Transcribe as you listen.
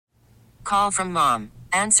Call from mom.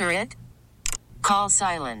 Answer it. Call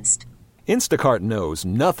silenced. Instacart knows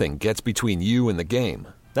nothing gets between you and the game.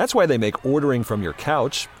 That's why they make ordering from your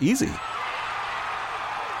couch easy.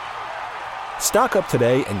 Stock up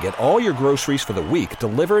today and get all your groceries for the week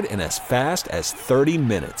delivered in as fast as 30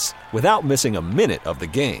 minutes without missing a minute of the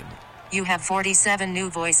game. You have 47 new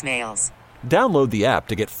voicemails. Download the app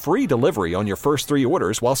to get free delivery on your first 3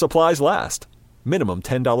 orders while supplies last. Minimum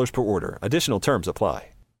 $10 per order. Additional terms apply.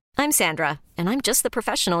 I'm Sandra, and I'm just the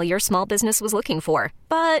professional your small business was looking for.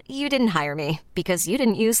 But you didn't hire me because you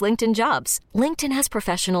didn't use LinkedIn Jobs. LinkedIn has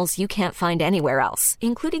professionals you can't find anywhere else,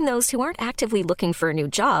 including those who aren't actively looking for a new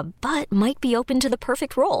job, but might be open to the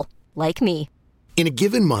perfect role, like me. In a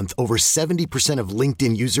given month, over 70% of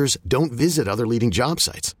LinkedIn users don't visit other leading job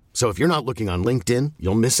sites. So if you're not looking on LinkedIn,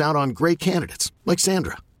 you'll miss out on great candidates like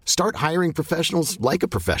Sandra. Start hiring professionals like a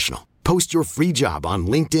professional. Post your free job on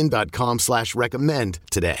linkedin.com/recommend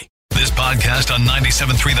today. This podcast on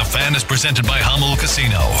 97.3 The Fan is presented by Hummel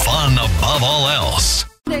Casino. Fun above all else.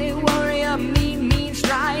 They worry a mean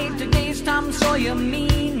strike. Today's Tom Sawyer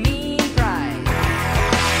mean pride.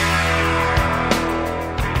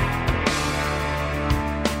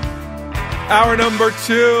 Hour number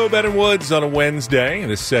 2, Ben and Woods on a Wednesday.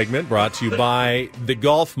 This segment brought to you by the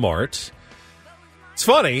Golf Mart. It's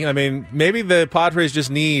funny. I mean, maybe the Padres just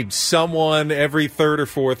need someone every third or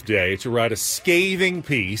fourth day to write a scathing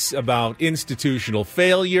piece about institutional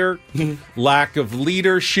failure, lack of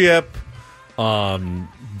leadership,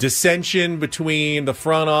 dissension between the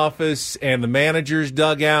front office and the manager's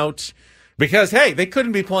dugout. Because, hey, they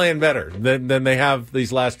couldn't be playing better than they have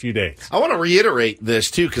these last few days. I want to reiterate this,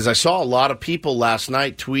 too, because I saw a lot of people last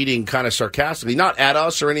night tweeting kind of sarcastically, not at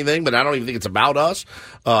us or anything, but I don't even think it's about us.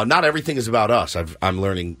 Not everything is about us. I'm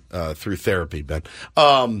learning through therapy, Ben.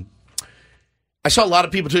 I saw a lot of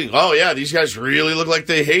people tweeting, oh, yeah, these guys really look like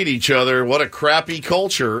they hate each other. What a crappy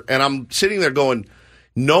culture. And I'm sitting there going,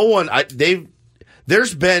 no one,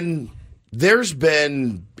 there's been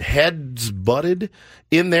heads butted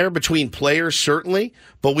in there between players, certainly,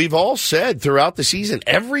 but we've all said throughout the season,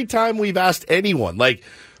 every time we've asked anyone, like,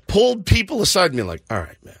 pulled people aside and been like, all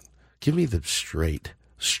right, man, give me the straight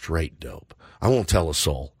dope. I won't tell a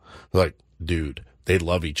soul. They're like, dude, they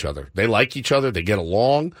love each other. They like each other. They get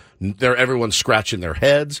along. Everyone's scratching their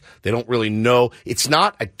heads. They don't really know. It's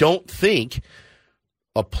not, I don't think,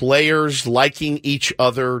 a players liking each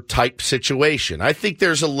other type situation. I think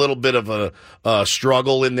there's a little bit of a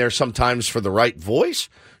struggle in there sometimes for the right voice.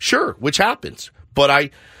 Sure, which happens.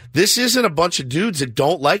 But this isn't a bunch of dudes that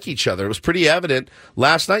don't like each other. It was pretty evident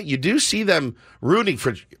last night. You do see them rooting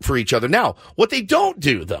for each other. Now, what they don't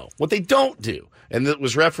do, and that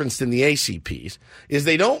was referenced in the ACPs, is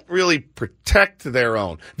they don't really protect their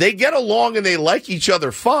own. They get along and they like each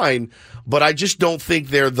other fine, but I just don't think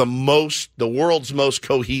they're the world's most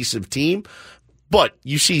cohesive team. But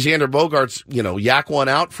you see Xander Bogaerts, yak one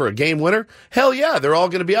out for a game winner. Hell yeah, they're all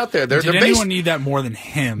going to be out there. Did anyone need that more than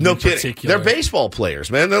him? No in kidding. Particular? They're baseball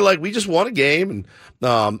players, man. They're like, we just won a game, and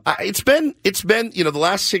it's been the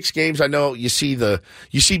last 6 games. I know you see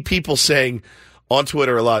people saying on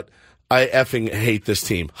Twitter a lot, I effing hate this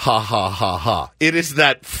team. Ha ha ha ha. It is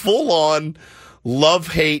that full on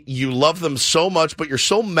love-hate. You love them so much, but you're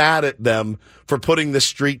so mad at them for putting this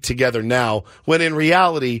streak together now, when in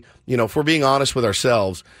reality, if we're being honest with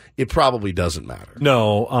ourselves, it probably doesn't matter.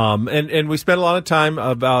 No, and we spent a lot of time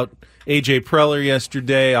about A.J. Preller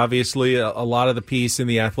yesterday. Obviously, a lot of the piece in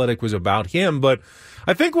The Athletic was about him, but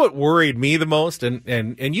I think what worried me the most,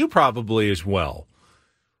 and you probably as well,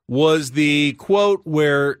 was the quote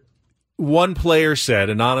where one player said,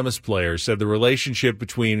 anonymous player, said the relationship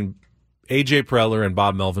between A.J. Preller and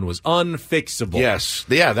Bob Melvin was unfixable. Yes.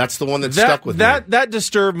 Yeah, that's the one that stuck with me. That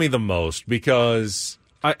disturbed me the most because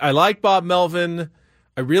I like Bob Melvin.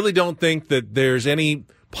 I really don't think that there's any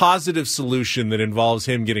positive solution that involves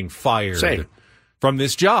him getting fired from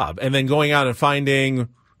this job and then going out and finding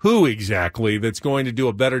who exactly that's going to do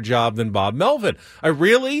a better job than Bob Melvin.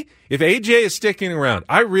 If AJ is sticking around,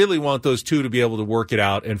 I really want those two to be able to work it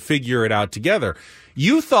out and figure it out together.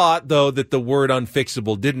 You thought, though, that the word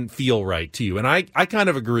unfixable didn't feel right to you, and I kind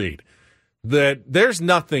of agreed that there's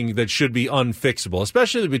nothing that should be unfixable,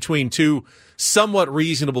 especially between two somewhat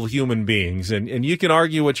reasonable human beings. And you can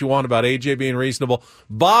argue what you want about AJ being reasonable.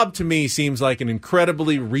 Bob, to me, seems like an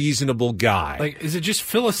incredibly reasonable guy. Like, is it just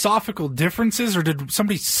philosophical differences, or did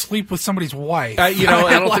somebody sleep with somebody's wife? I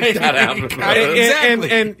don't think that happened.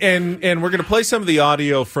 Exactly. And we're going to play some of the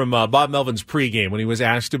audio from Bob Melvin's pregame when he was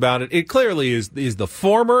asked about it. It clearly is the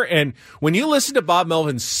former. And when you listen to Bob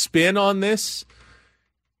Melvin's spin on this,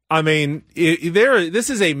 I mean,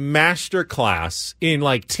 this is a master class in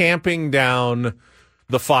like tamping down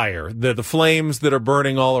the fire, the flames that are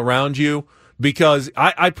burning all around you. Because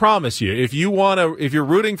I promise you, if you're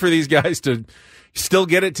rooting for these guys to still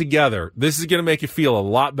get it together, this is going to make you feel a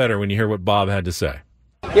lot better when you hear what Bob had to say.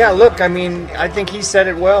 Yeah, look, I mean, I think he said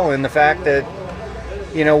it well in the fact that,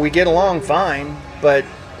 we get along fine, but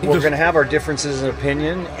we're going to have our differences in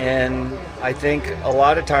opinion, and I think a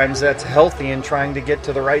lot of times that's healthy in trying to get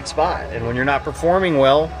to the right spot. And when you're not performing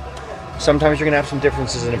well, sometimes you're going to have some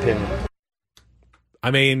differences in opinion. I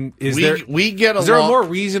mean, is there a more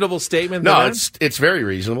reasonable statement than that? No, it's very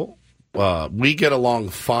reasonable. We get along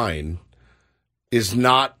fine is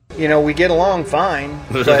not... we get along fine,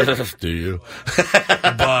 but... Do you?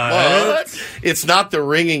 But it's not the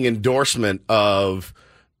ringing endorsement of...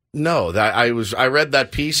 No, I read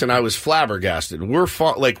that piece and I was flabbergasted. We're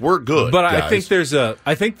good, but guys.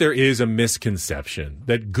 I think there is a misconception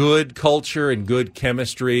that good culture and good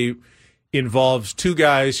chemistry involves two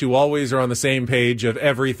guys who always are on the same page of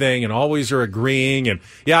everything and always are agreeing. And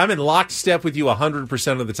yeah, I'm in lockstep with you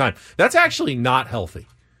 100% of the time. That's actually not healthy.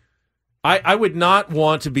 I would not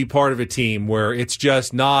want to be part of a team where it's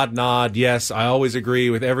just nod, yes, I always agree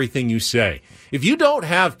with everything you say. If you don't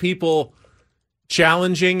have people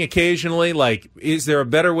challenging occasionally, like, is there a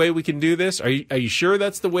better way we can do this? Are you sure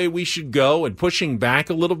that's the way we should go? And pushing back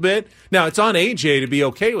a little bit. Now, it's on AJ to be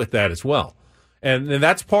okay with that as well. And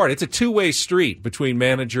that's it's a two-way street between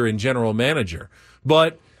manager and general manager.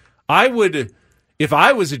 But if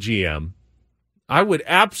I was a GM, I would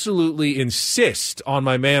absolutely insist on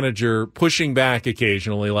my manager pushing back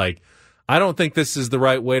occasionally. Like, I don't think this is the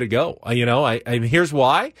right way to go. And here's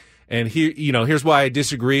why. And here's why I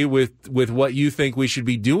disagree with what you think we should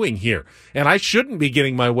be doing here. And I shouldn't be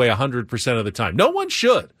getting my way 100% of the time. No one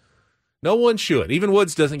should. Even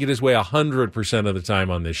Woods doesn't get his way 100% of the time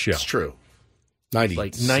on this show. It's true.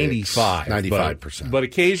 95%. But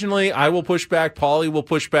occasionally I will push back. Paulie will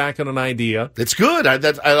push back on an idea. It's good.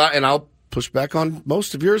 And I'll push back on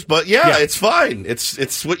most of yours. But yeah, it's fine.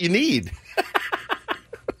 It's what you need.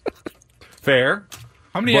 Fair.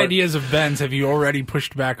 How many ideas of Ben's have you already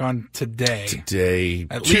pushed back on today?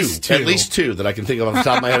 At least two. At least two that I can think of off the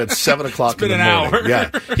top of my head at 7 o'clock in the morning.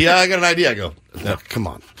 Hour. Yeah, I got an idea. I go, no, come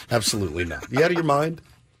on. Absolutely not. You out of your mind?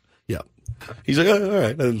 Yeah. He's like, all right,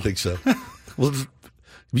 I didn't think so. Well,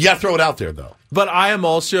 you got to throw it out there, though. But I am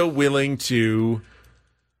also willing to.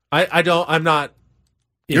 I'm not.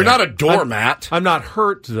 You're not a doormat. I'm not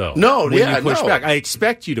hurt, though. No, when you push back. I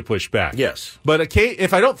expect you to push back. Yes. But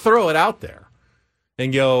if I don't throw it out there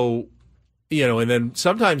and go, and then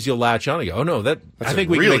sometimes you'll latch on and go, oh, no, I think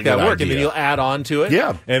we can make that work. Idea. And then you'll add on to it.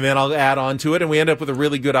 Yeah. And then I'll add on to it, and we end up with a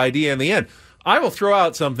really good idea in the end. I will throw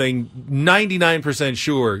out something 99%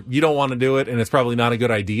 sure you don't want to do it, and it's probably not a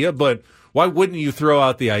good idea, but why wouldn't you throw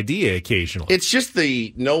out the idea occasionally? It's just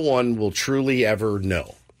no one will truly ever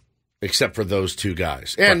know, except for those two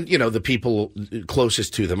guys. And, the people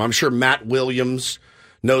closest to them. I'm sure Matt Williams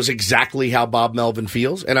knows exactly how Bob Melvin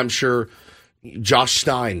feels, and I'm sure Josh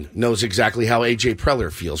Stein knows exactly how A.J.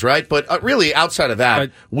 Preller feels, right? But really, outside of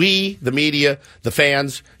that, we, the media, the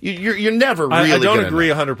fans, you're never really. I don't agree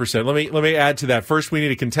 100%. Let me add to that. First, we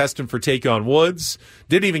need a contestant for Take on Woods.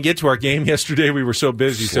 Didn't even get to our game yesterday. We were so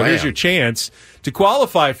busy. So here's your chance to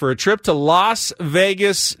qualify for a trip to Las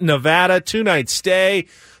Vegas, Nevada, 2-night stay,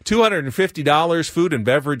 $250 food and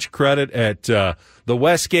beverage credit at the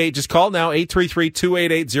Westgate. Just call now,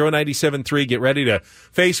 833-288-0973. Get ready to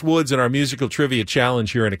face Woods in our musical trivia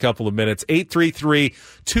challenge here in a couple of minutes.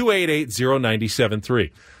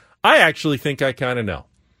 833-288-0973. I actually think I kind of know.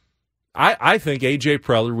 I think A.J.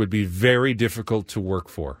 Preller would be very difficult to work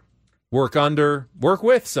for. Work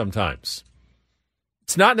with sometimes.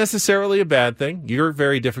 It's not necessarily a bad thing. You're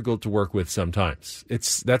very difficult to work with sometimes.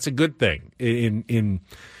 That's a good thing.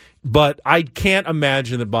 But I can't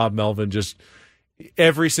imagine that Bob Melvin just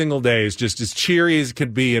every single day is just as cheery as it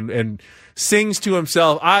could be and sings to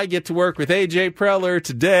himself, I get to work with A.J. Preller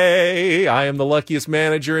today. I am the luckiest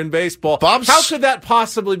manager in baseball. How could that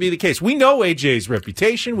possibly be the case? We know A.J.'s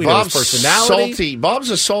reputation. We know his personality.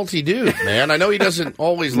 Bob's a salty dude, man. I know he doesn't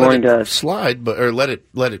always let it slide, or let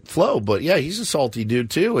it flow. But yeah, he's a salty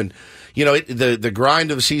dude too. And the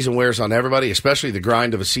grind of the season wears on everybody, especially the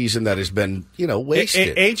grind of a season that has been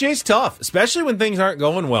wasted. A.J.'s tough, especially when things aren't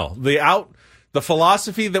going well. The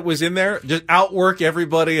philosophy that was in there, just outwork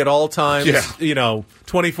everybody at all times,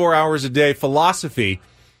 24 hours a day philosophy,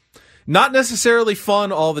 not necessarily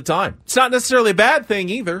fun all the time. It's not necessarily a bad thing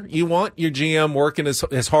either. You want your GM working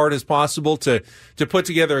as hard as possible to put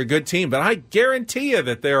together a good team, but I guarantee you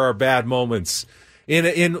that there are bad moments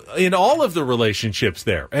in all of the relationships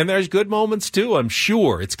there. And there's good moments too, I'm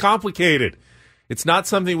sure. It's complicated. It's not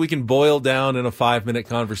something we can boil down in a 5-minute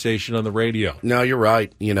conversation on the radio. No, you're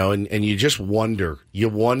right. And you just wonder. You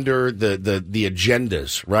wonder the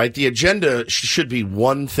agendas, right? The agenda should be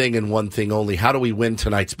one thing and one thing only. How do we win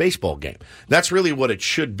tonight's baseball game? That's really what it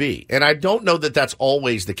should be. And I don't know that that's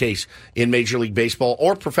always the case in Major League Baseball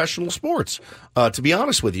or professional sports. To be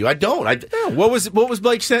honest with you, I don't. What was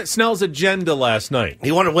Blake Snell's agenda last night?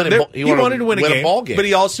 He wanted to win He wanted to win a ball game, but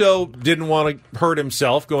he also didn't want to hurt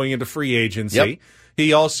himself going into free agency. Yep.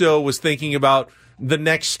 He also was thinking about the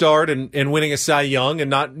next start and winning a Cy Young and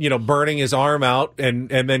not, burning his arm out and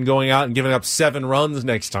then going out and giving up 7 runs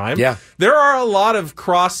next time. Yeah. There are a lot of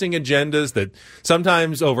crossing agendas that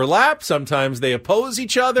sometimes overlap, sometimes they oppose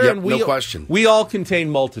each other. Yep, and no question. We all contain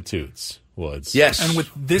multitudes, Woods. Yes. And with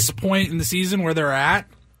this point in the season where they're at,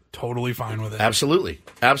 totally fine with it. Absolutely.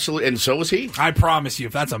 And so was he. I promise you,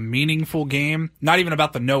 if that's a meaningful game, not even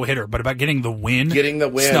about the no-hitter, but about getting the win.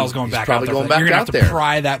 Snell's going back out there. You're going to have to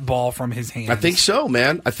pry that ball from his hands. I think so,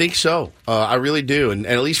 man. I think so. I really do. And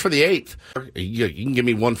at least for the 8th, you can give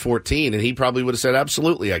me 114, and he probably would have said,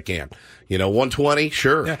 absolutely, I can. 120,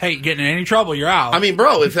 sure. Yeah, hey, getting in any trouble, you're out. I mean,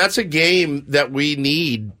 bro, if that's a game that we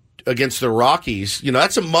need against the Rockies,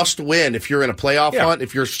 that's a must-win if you're in a playoff hunt,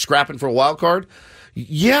 if you're scrapping for a wild card.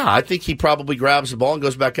 Yeah, I think he probably grabs the ball and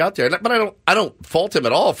goes back out there. But I don't fault him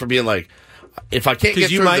at all for being like, if I can't get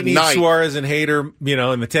through the ninth. Because you might need Suarez and Hader,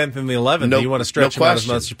 in the 10th and the 11th. You want to stretch them out as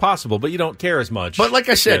much as possible, but you don't care as much. But like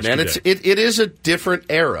I said, man, it is a different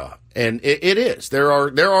era. And it is. There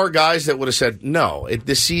are guys that would have said, no,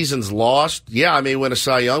 this season's lost. Yeah, I may win a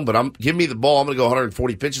Cy Young, but give me the ball. I'm going to go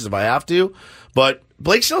 140 pitches if I have to. But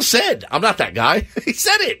Blake Snell said, I'm not that guy. He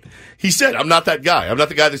said it. He said, I'm not that guy. I'm not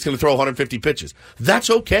the guy that's going to throw 150 pitches. That's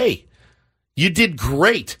okay. You did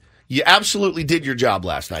great. You absolutely did your job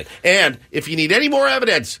last night. And if you need any more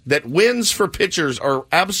evidence that wins for pitchers are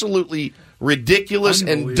absolutely ridiculous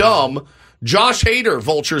and dumb, Josh Hader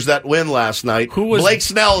vultures that win last night. Blake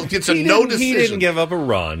Snell gets a no decision. He didn't give up a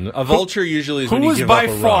run. A vulture usually is when you give up a run.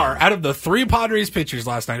 Who was by far, out of the 3 Padres pitchers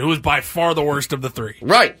last night, who was by far the worst of the 3?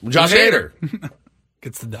 Right. Josh Hader.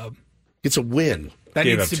 Gets the dub. Gets a win. That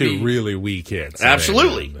gave up 2 really weak hits.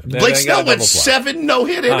 Absolutely. Blake Snell went 7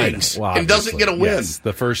 no-hit innings and doesn't get a win. Yes,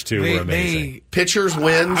 the first 2 were amazing. Pitchers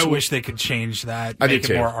wins. I wish they could change that. I make do it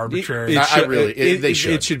too. more arbitrary. They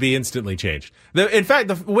should. It should be instantly changed. In fact,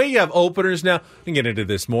 the way you have openers now, we can get into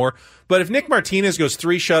this more, but if Nick Martinez goes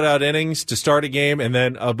 3 shutout innings to start a game and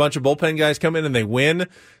then a bunch of bullpen guys come in and they win,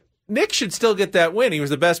 Nick should still get that win. He was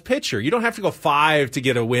the best pitcher. You don't have to go 5 to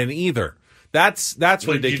get a win either. That's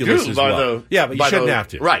ridiculous as well. Yeah, but you shouldn't have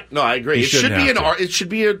to. Right. No, I agree. It should be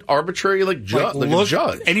an arbitrary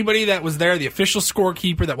judge. Anybody that was there, the official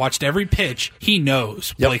scorekeeper that watched every pitch, he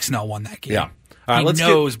knows Blake Snell won that game. Yeah. All right, he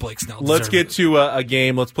knows Blake Snell. Let's get to a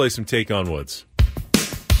game. Let's play some Take on Woods.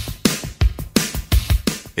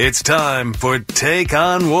 It's time for Take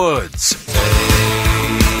on Woods.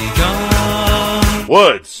 Take on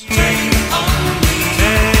Woods. Take on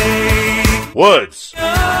Woods.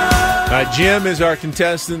 Jim is our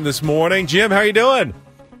contestant this morning. Jim, how are you doing?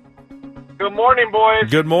 Good morning, boys.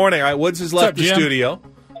 Good morning. All right, Woods has left the Jim? studio.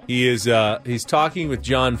 He is he's talking with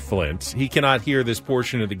John Flint. He cannot hear this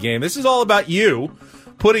portion of the game. This is all about you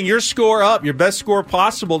putting your score up, your best score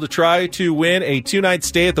possible, to try to win a 2-night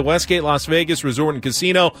stay at the Westgate Las Vegas Resort and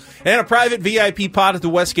Casino and a private VIP pod at the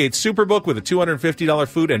Westgate Superbook with a $250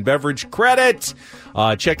 food and beverage credit.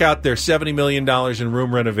 Check out their $70 million in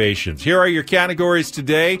room renovations. Here are your categories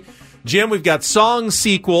today. Jim, we've got song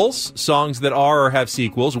sequels, songs that are or have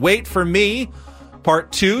sequels. Wait for Me,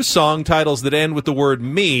 Part 2, song titles that end with the word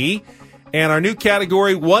me. And our new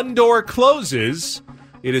category, One Door Closes.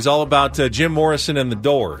 It is all about Jim Morrison and the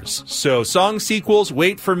Doors. So song sequels,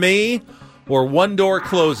 Wait for Me, or One Door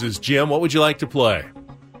Closes. Jim, what would you like to play?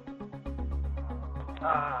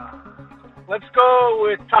 Let's go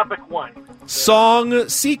with topic 1. Song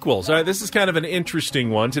sequels. All right, this is kind of an interesting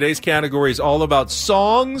one. Today's category is all about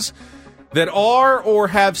songs that are or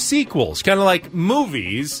have sequels, kind of like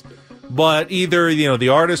movies, but either the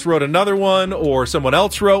artist wrote another one or someone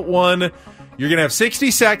else wrote one. You're going to have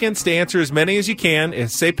 60 seconds to answer as many as you can.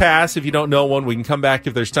 Say pass if you don't know one. We can come back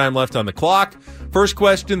if there's time left on the clock. First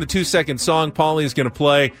question, the 2-second song. Paulie is going to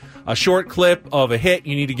play a short clip of a hit.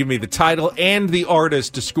 You need to give me the title and the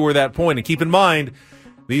artist to score that point. And keep in mind,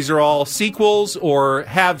 these are all sequels or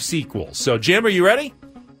have sequels. So, Jim, are you ready?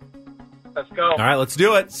 Let's go. All right, let's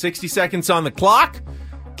do it. 60 seconds on the clock.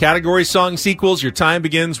 Category song sequels. Your time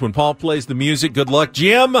begins when Paul plays the music. Good luck,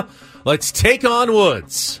 Jim. Let's take on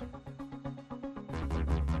Woods.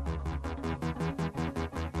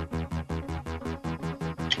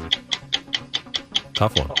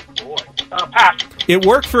 Tough one. Oh, boy. Pass. It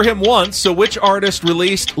worked for him once, so which artist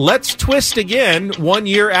released Let's Twist Again 1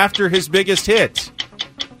 year after his biggest hit?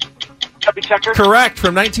 Chubby Checker. Correct.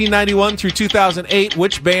 From 1991 through 2008,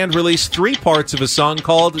 which band released 3 parts of a song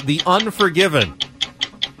called The Unforgiven?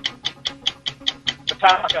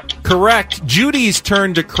 Metallica. Correct. Judy's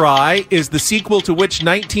Turn to Cry is the sequel to which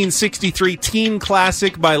 1963 teen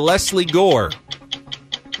classic by Leslie Gore?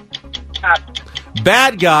 Pass.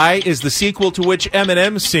 Bad Guy is the sequel to which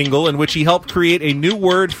Eminem single in which he helped create a new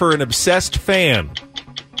word for an obsessed fan?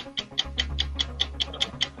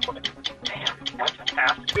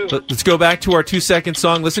 Let's go back to our 2-second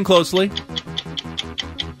song. Listen closely.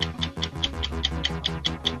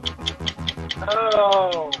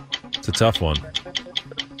 Oh. It's a tough one.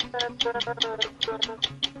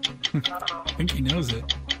 I think he knows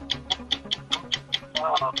it.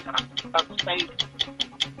 Oh, space.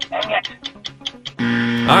 Dang it.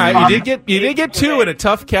 All right, you did get 2 in a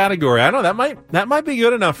tough category. I don't know, that might be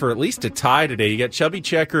good enough for at least a tie today. You got Chubby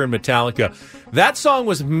Checker and Metallica. That song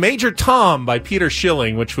was Major Tom by Peter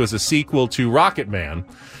Schilling, which was a sequel to Rocket Man.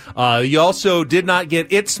 You also did not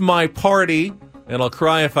get It's My Party, and I'll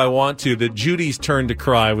Cry If I Want To. The Judy's Turn to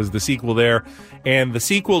Cry was the sequel there. And the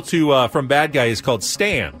sequel to from Bad Guy is called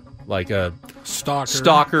Stan, like a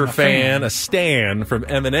stalker fan, a Stan from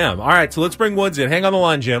Eminem. All right, so let's bring Woods in. Hang on the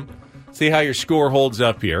line, Jim. See how your score holds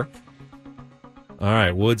up here. All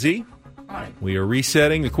right, Woodsy. Hi. We are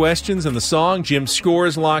resetting the questions and the song. Jim's score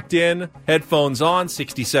is locked in. Headphones on.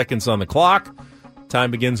 60 seconds on the clock.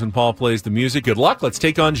 Time begins when Paul plays the music. Good luck. Let's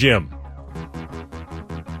take on Jim.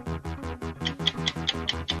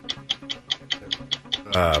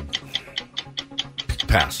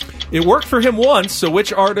 Pass. It worked for him once, so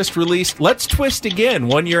which artist released Let's Twist Again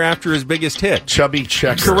 1 year after his biggest hit? Chubby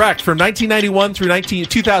Checker. Correct. From 1991 through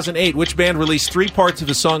 2008, which band released 3 parts of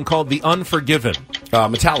a song called The Unforgiven?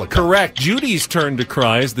 Metallica. Correct. Judy's Turn to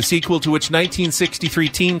Cry is the sequel to which 1963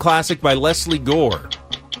 teen classic by Leslie Gore?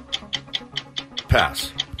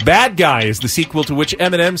 Pass. Bad Guy is the sequel to which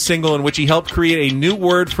Eminem single in which he helped create a new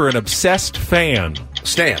word for an obsessed fan?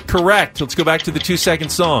 Stan. Correct. Let's go back to the 2-second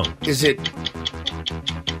song. Is it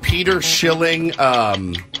Peter Schilling, ground,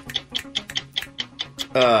 I'm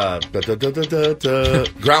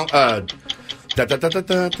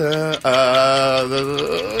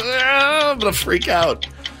gonna freak out.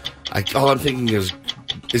 All I'm thinking is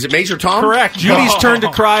it Major Tom? Correct. Judy's Turn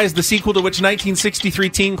to Cry is the sequel to which 1963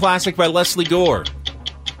 teen classic by Leslie Gore?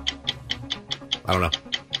 I don't know.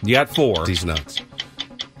 You got 4. These nuts.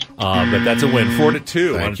 But that's a win.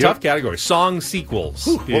 4-2 on a you. tough category. Song sequels.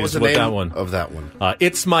 What was the name of that one?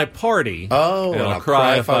 It's My Party. Oh, and I'll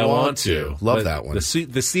Cry If I Want to. Love that one. The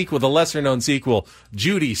sequel, the lesser-known sequel,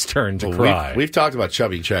 Judy's Turn to Cry. We've talked about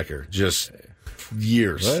Chubby Checker just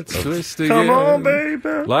years. Let's twist again. Come on,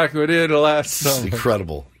 baby. Like we did last summer. It's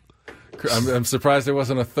incredible. I'm surprised there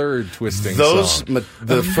wasn't a third twisting song.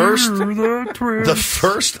 The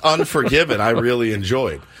first Unforgiven I really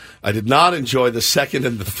enjoyed. I did not enjoy the second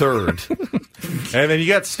and the third. And then you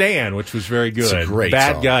got Stan, which was very good. It's a great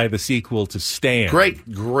Bad song. Guy, the sequel to Stan. Great.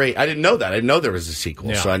 I didn't know that. I didn't know there was a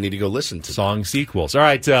sequel, so I need to go listen to song sequels. All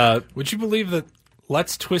right. Would you believe that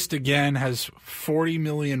Let's Twist Again has 40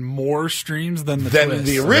 million more streams than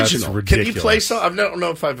the original? Can you play some? I don't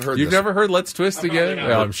know if I've heard You've this. never heard Let's Twist Again?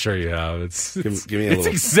 Well, I'm sure you have. Give me a little. It's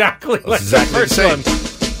exactly like exactly the first one.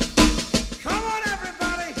 Come on,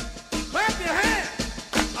 everybody. Clap your hands.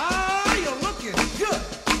 Ah, you're looking good.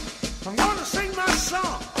 I'm going to sing my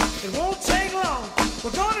song. It won't take long.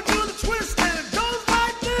 We're going to do the twist, and it goes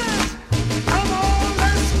like this. Come on,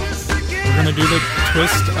 let's twist again. We're going to do the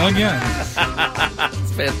twist again.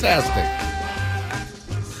 It's fantastic.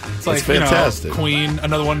 It's like, fantastic. Queen,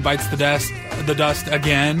 another one bites the dust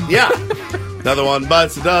again. Yeah. Another one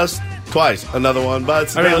bites the dust twice. Another one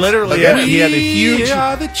bites the dust. Literally, he had the huge. We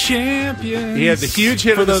are the champions. He had the huge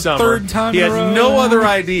hit for of the summer. Third time he had in a row. no other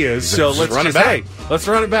ideas, so let's run it just back. let's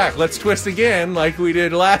run it back. Let's twist again like we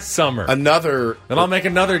did last summer. And I'll make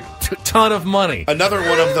another ton of money. Another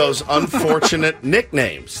one of those unfortunate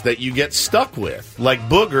nicknames that you get stuck with, like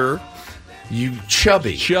Booger. You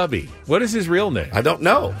Chubby. What is his real name? I don't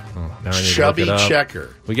know. Chubby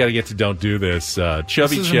Checker. We got to get to Don't Do This.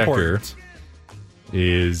 Chubby Checker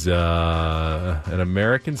is an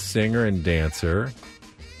American singer and dancer.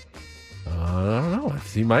 I don't know.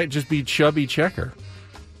 He might just be Chubby Checker.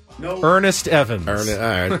 No. Ernest Evans. All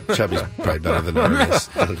right. Chubby's probably better than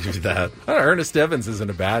Ernest. I'll give you that. Ernest Evans isn't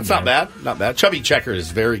a bad name. Not bad. Chubby Checker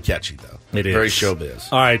is very catchy, though. It is. Very showbiz.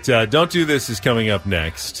 All right, Don't Do This is coming up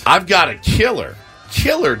next. I've got a killer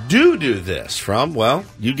do this from, well,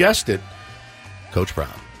 you guessed it, Coach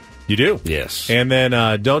Brown. You do? Yes. And then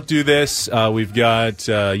don't do this. We've got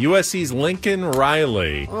USC's Lincoln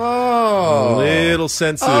Riley. Oh. A little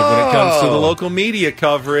sensitive when it comes to the local media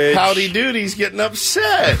coverage. Howdy Doody's getting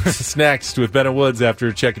upset. It's next with Ben and Woods after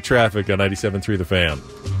a check of traffic on 97.3 The Fan.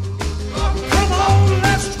 Come on,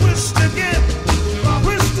 let's twist again.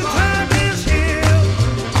 Twist the time is here.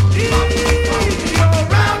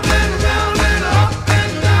 Round and up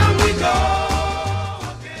and down we go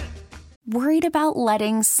again. Worried about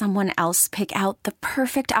letting someone else pick out the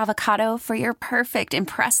perfect avocado for your perfect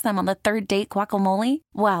impress them on the third date guacamole?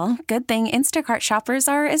 Well, good thing Instacart shoppers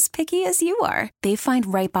are as picky as you are. They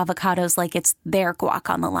find ripe avocados like it's their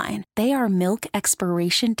guac on the line. They are milk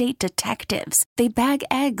expiration date detectives. They bag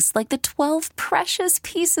eggs like the 12 precious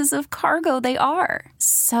pieces of cargo they are.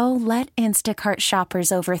 So let Instacart shoppers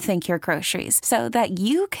overthink your groceries so that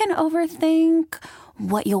you can overthink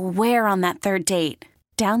what you'll wear on that third date.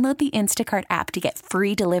 Download the Instacart app to get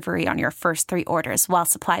free delivery on your first 3 orders while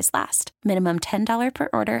supplies last. Minimum $10 per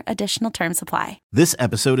order. Additional terms apply. This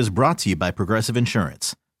episode is brought to you by Progressive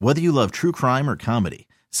Insurance. Whether you love true crime or comedy,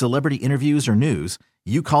 celebrity interviews or news,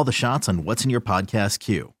 you call the shots on what's in your podcast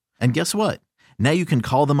queue. And guess what? Now you can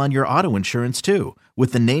call them on your auto insurance too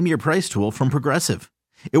with the Name Your Price tool from Progressive.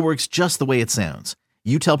 It works just the way it sounds.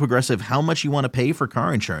 You tell Progressive how much you want to pay for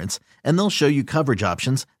car insurance, and they'll show you coverage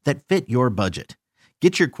options that fit your budget.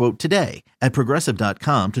 Get your quote today at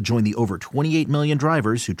Progressive.com to join the over 28 million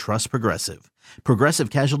drivers who trust Progressive. Progressive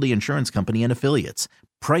Casualty Insurance Company and Affiliates.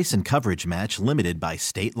 Price and coverage match limited by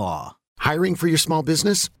state law. Hiring for your small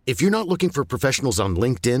business? If you're not looking for professionals on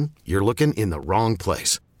LinkedIn, you're looking in the wrong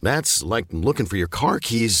place. That's like looking for your car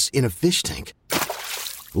keys in a fish tank.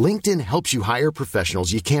 LinkedIn helps you hire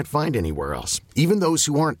professionals you can't find anywhere else, even those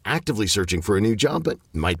who aren't actively searching for a new job but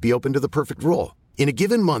might be open to the perfect role. In a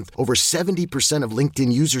given month, over 70% of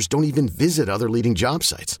LinkedIn users don't even visit other leading job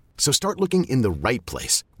sites. So start looking in the right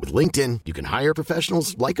place. With LinkedIn, you can hire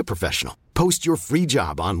professionals like a professional. Post your free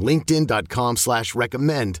job on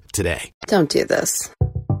linkedin.com/recommend today. Don't do this.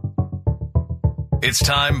 It's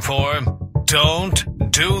time for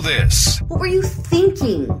Don't Do This. What were you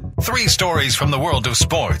thinking? 3 stories from the world of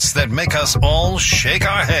sports that make us all shake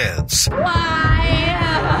our heads. Why?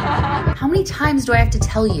 How many times do I have to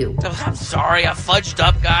tell you? I'm sorry, I fudged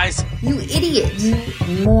up, guys. You idiot.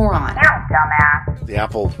 You moron. Dumbass. The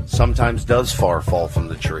apple sometimes does fall from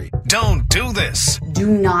the tree. Don't do this. Do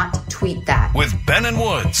not tweet that. With Ben and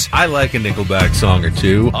Woods. I like a Nickelback song or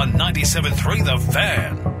two. On 97.3 The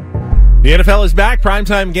Fan. The NFL is back.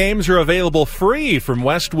 Primetime games are available free from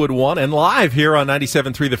Westwood One and live here on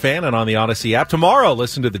 97.3 The Fan and on the Odyssey app. Tomorrow,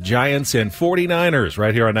 listen to the Giants and 49ers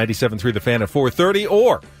right here on 97.3 The Fan at 4:30,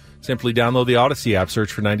 or simply download the Odyssey app,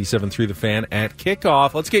 search for 97.3 The Fan at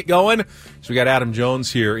kickoff. Let's get going. So we got Adam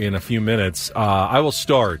Jones here in a few minutes. I will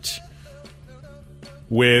start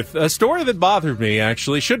with a story that bothered me,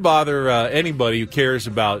 actually. Should bother anybody who cares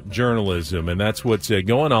about journalism, and that's what's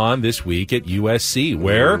going on this week at USC,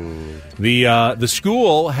 where the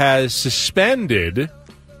school has suspended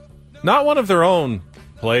not one of their own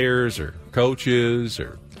players or coaches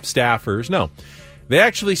or staffers. No. They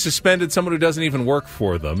actually suspended someone who doesn't even work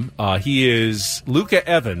for them. He is Luca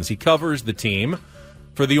Evans. He covers the team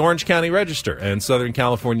for the Orange County Register and Southern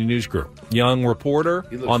California News Group. Young reporter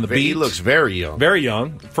on the beat. He looks very young. Very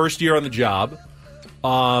young. First year on the job.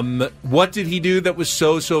 What did he do that was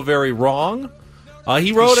so very wrong?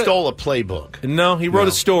 He stole a playbook. No, he wrote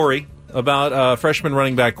a story about freshman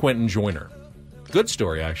running back Quentin Joyner. Good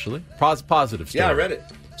story, actually. Positive story. Yeah, I read it.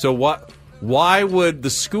 So why would the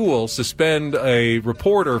school suspend a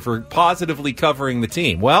reporter for positively covering the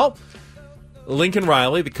team? Well, Lincoln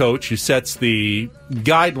Riley, the coach who sets the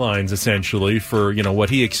guidelines essentially for what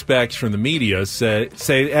he expects from the media,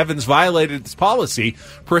 say Evans violated this policy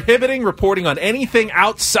prohibiting reporting on anything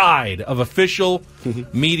outside of official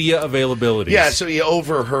media availabilities. Yeah, so he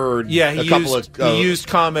overheard. Yeah, he used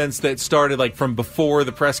comments that started from before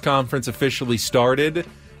the press conference officially started,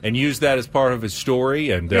 and used that as part of his story,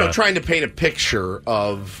 and trying to paint a picture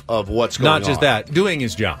of what's going on. Not just that, doing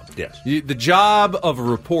his job. Yes, the job of a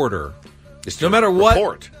reporter. No matter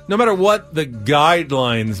what the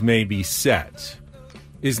guidelines may be set,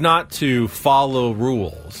 is not to follow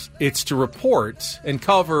rules. It's to report and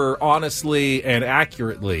cover honestly and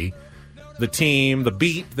accurately the team, the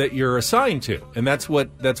beat that you're assigned to, and that's what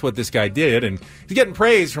this guy did. And he's getting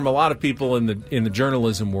praise from a lot of people in the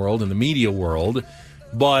journalism world, in the media world.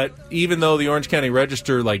 But even though the Orange County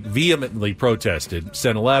Register vehemently protested,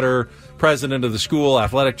 sent a letter, president of the school,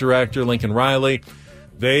 athletic director Lincoln Riley.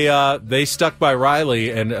 They stuck by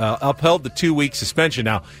Riley and upheld the 2-week suspension.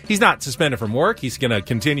 Now, he's not suspended from work. He's going to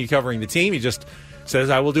continue covering the team. He just says,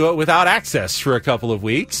 I will do it without access for a couple of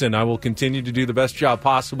weeks, and I will continue to do the best job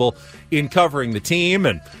possible in covering the team.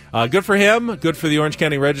 And good for him. Good for the Orange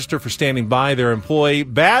County Register for standing by their employee.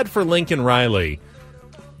 Bad for Lincoln Riley.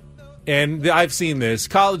 And I've seen this.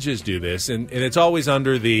 Colleges do this, and it's always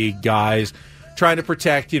under the guise trying to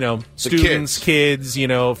protect, students, kids,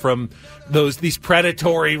 from these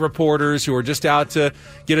predatory reporters who are just out to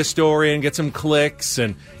get a story and get some clicks.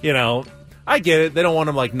 And, I get it. They don't want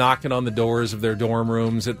them, knocking on the doors of their dorm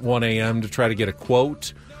rooms at 1 a.m. to try to get a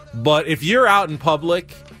quote. But if you're out in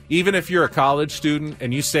public, even if you're a college student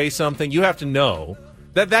and you say something, you have to know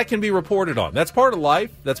that can be reported on. That's part of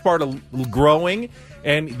life. That's part of growing.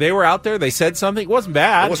 And they were out there. They said something. It wasn't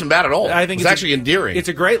bad. It wasn't bad at all. I think it's actually endearing. It's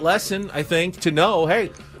a great lesson, I think, to know, hey,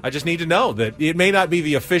 I just need to know that it may not be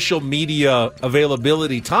the official media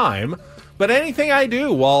availability time, but anything I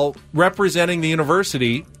do while representing the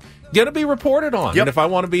university going to be reported on. Yep. And if I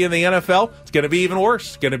want to be in the NFL, it's going to be even worse.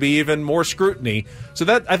 It's going to be even more scrutiny. So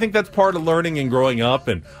I think that's part of learning and growing up.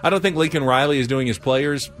 And I don't think Lincoln Riley is doing his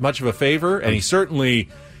players much of a favor, and he's certainly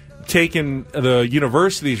taken the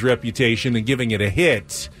university's reputation and giving it a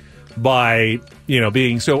hit by,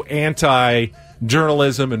 being so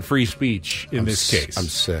anti-journalism and free speech in this case. I'm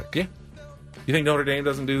sick. Yeah. You think Notre Dame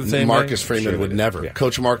doesn't do the same Marcus thing? Freeman would never. Yeah.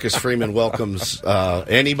 Coach Marcus Freeman welcomes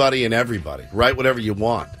anybody and everybody. Write whatever you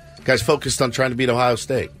want. Guy's focused on trying to beat Ohio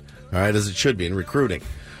State, all right, as it should be in recruiting.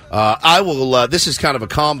 I will. This is kind of a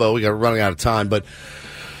combo. We're running out of time, but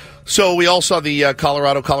so we all saw the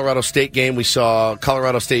Colorado State game. We saw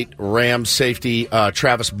Colorado State Rams safety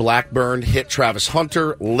Travis Blackburn hit Travis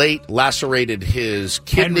Hunter late, lacerated his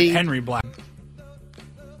kidney. Henry Black.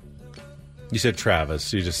 You said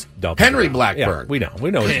Travis. You just doubled Henry Blackburn. Yeah, we know.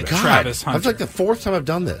 We know. Travis Hunter. That's like the fourth time I've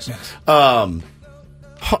done this. Yes.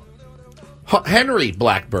 Henry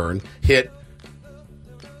Blackburn hit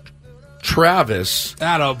Travis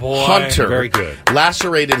Hunter. Very good.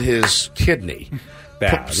 Lacerated his kidney.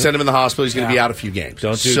 Bad. Sent him in the hospital. He's going to be out a few games.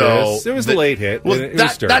 Don't do this. It was the late hit. Well, it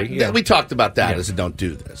was sturdy. We talked about that as a don't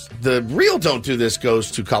do this. The real don't do this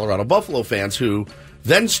goes to Colorado Buffalo fans who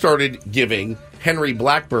then started giving Henry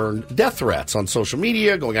Blackburn death threats on social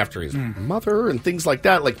media, going after his mother and things like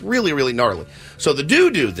that, really, really gnarly. So the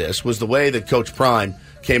do this was the way that Coach Prime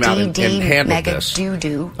came out and handled this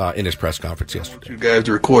in his press conference yesterday. You guys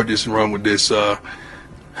to record this and run with this.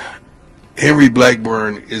 Henry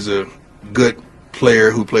Blackburn is a good player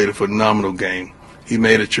who played a phenomenal game. He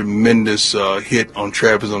made a tremendous hit on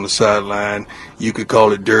Travis on the sideline. You could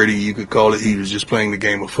call it dirty. You could call it he was just playing the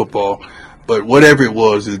game of football. But whatever it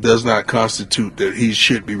was, it does not constitute that he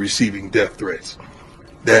should be receiving death threats.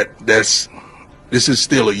 This is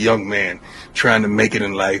still a young man trying to make it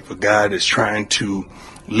in life, a guy that's trying to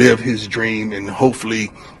live his dream and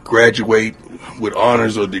hopefully graduate with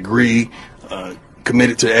honors or degree,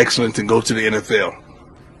 committed to excellence and go to the NFL.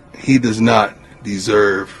 He does not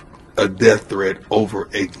deserve a death threat over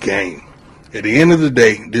a game. At the end of the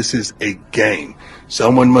day, this is a game.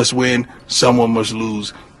 Someone must win, someone must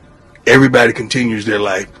lose. Everybody continues their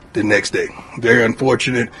life the next day. Very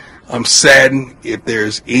unfortunate. I'm saddened if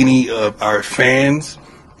there's any of our fans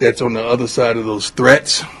that's on the other side of those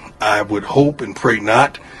threats. I would hope and pray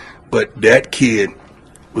not, but that kid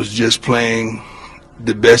was just playing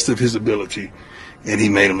the best of his ability, and he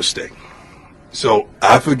made a mistake. So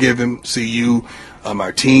I forgive him. CU,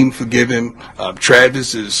 our team forgive him.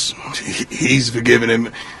 Travis he's forgiven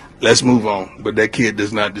him. Let's move on. But that kid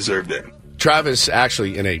does not deserve that. Travis,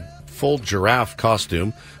 actually, in a full giraffe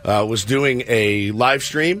costume, was doing a live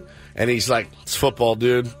stream. And he's like, it's football,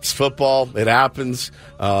 dude. It's football. It happens.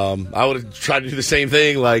 I would have tried to do the same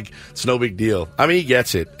thing. It's no big deal. I mean, he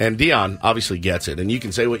gets it. And Deion obviously gets it. And you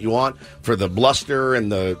can say what you want for the bluster and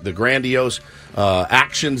the grandiose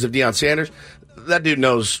actions of Deion Sanders. That dude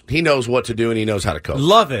knows. He knows what to do, and he knows how to coach.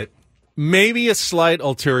 Love it. Maybe a slight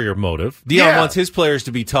ulterior motive. Deion wants his players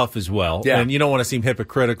to be tough as well. Yeah. And you don't want to seem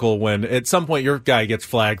hypocritical when at some point your guy gets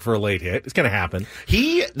flagged for a late hit. It's going to happen.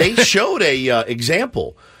 They showed a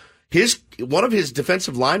example. One of his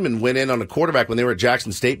defensive linemen went in on a quarterback when they were at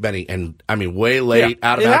Jackson State, Benny, and I mean, way late,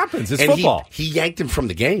 out of bounds. It happens. It's football. He yanked him from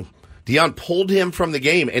the game. Deion pulled him from the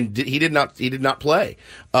game, and he did not play.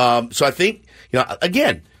 So I think,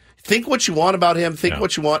 again, think what you want about him. Think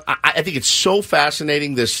what you want. I think it's so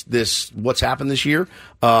fascinating this what's happened this year.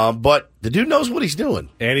 But the dude knows what he's doing,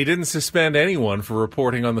 and he didn't suspend anyone for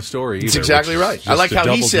reporting on the story either. That's exactly right. I like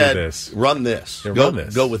how he said, "Run this,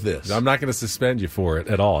 go with this." I'm not going to suspend you for it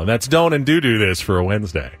at all. And that's don't and do this for a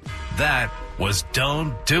Wednesday. That was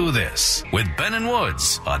Don't Do This with Ben and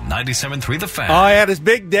Woods on 97.3 The Fan. I had his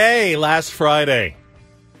big day last Friday.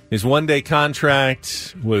 His one-day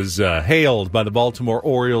contract was hailed by the Baltimore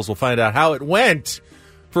Orioles. We'll find out how it went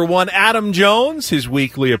for one Adam Jones. His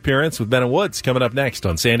weekly appearance with Ben and Woods coming up next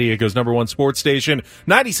on San Diego's #1 sports station,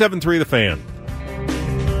 97.3 The Fan.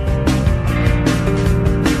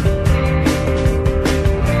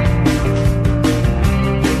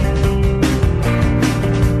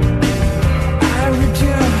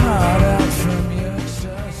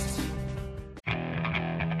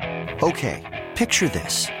 Okay, picture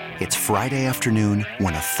this. It's Friday afternoon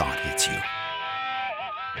when a thought hits you.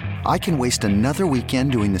 I can waste another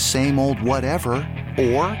weekend doing the same old whatever,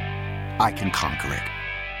 or I can conquer it.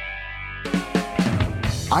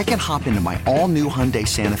 I can hop into my all-new Hyundai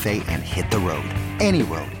Santa Fe and hit the road. Any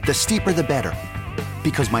road. The steeper, the better.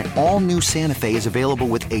 Because my all-new Santa Fe is available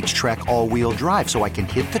with H-Track all-wheel drive, so I can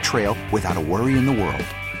hit the trail without a worry in the world.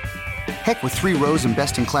 Heck, with 3 rows and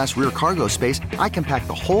best-in-class rear cargo space, I can pack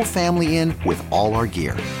the whole family in with all our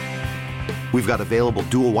gear. We've got available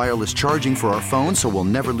dual wireless charging for our phones, so we'll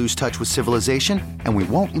never lose touch with civilization, and we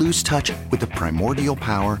won't lose touch with the primordial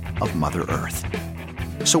power of Mother Earth.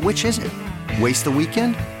 So which is it? Waste the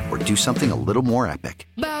weekend or do something a little more epic?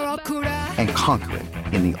 And conquer it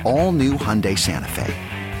in the all-new Hyundai Santa Fe.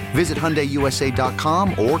 Visit HyundaiUSA.com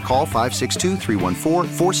or call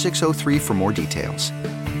 562-314-4603 for more details.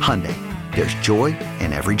 Hyundai, there's joy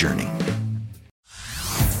in every journey.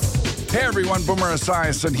 Hey everyone, Boomer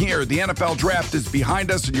Esiason here. The NFL Draft is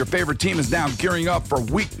behind us and your favorite team is now gearing up for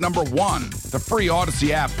week number 1. The free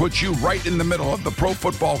Odyssey app puts you right in the middle of the pro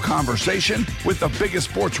football conversation with the biggest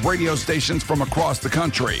sports radio stations from across the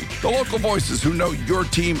country. The local voices who know your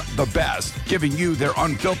team the best, giving you their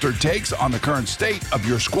unfiltered takes on the current state of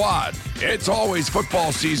your squad. It's always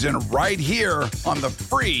football season right here on the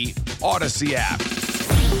free Odyssey app.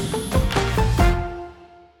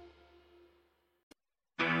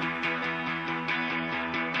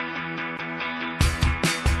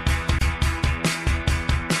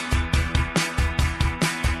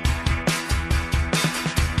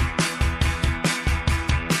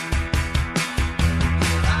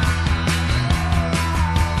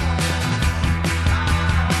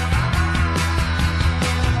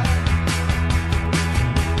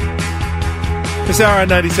 This hour on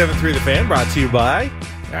 97.3 The Fan brought to you by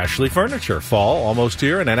Ashley Furniture. Fall almost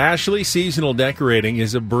here, and at Ashley, seasonal decorating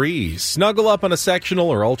is a breeze. Snuggle up on a sectional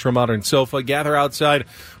or ultra-modern sofa, gather outside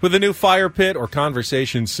with a new fire pit or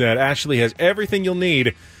conversation set. Ashley has everything you'll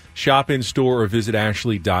need. Shop in-store or visit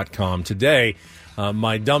ashley.com today.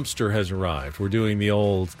 My dumpster has arrived. We're doing the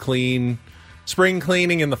old spring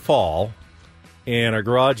cleaning in the fall, and our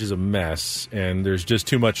garage is a mess, and there's just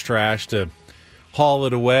too much trash to haul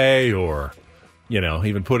it away or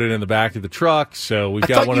even put it in the back of the truck. So we've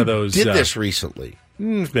got one of those. Did this recently?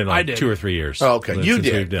 It's been like 2 or 3 years. Oh, okay. You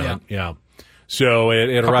did. We've done it. Yeah. So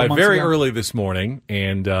it arrived very early this morning,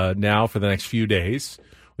 and now for the next few days,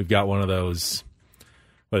 we've got one of those,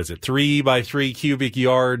 3x3 cubic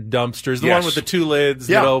yard dumpsters. The one with the 2 lids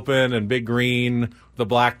that open and big green, the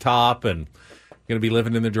black top, and going to be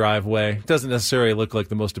living in the driveway. It doesn't necessarily look like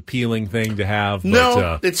the most appealing thing to have.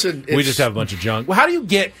 No, but, we just have a bunch of junk. Well, how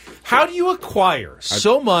do you acquire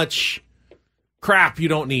so much crap you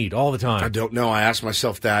don't need all the time? I don't know. I ask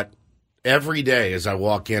myself that every day as I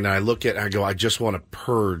walk in. I look at it and I go, I just want to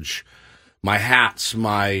purge my hats,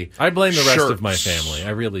 I blame the rest shirts. of my family. I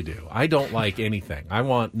really do. I don't like anything. I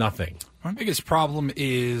want nothing. My biggest problem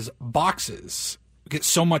is boxes. Get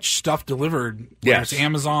so much stuff delivered, whether it's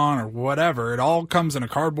Amazon or whatever. It all comes in a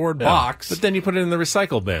cardboard box. But then you put it in the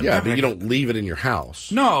recycle bin. Yeah, but you don't leave it in your house.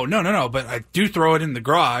 No. But I do throw it in the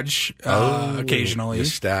garage occasionally. The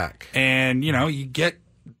stack. And, you get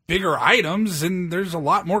bigger items, and there's a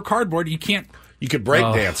lot more cardboard. You could break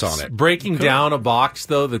dance on it. Breaking down a box,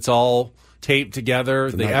 though, that's all taped together,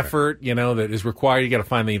 the effort, that is required. You got to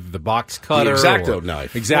find either the box cutter, the X-Acto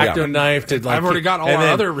knife. Knife. I've already got all our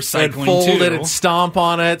other recycling and fold too. it and stomp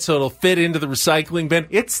on it so it'll fit into the recycling bin.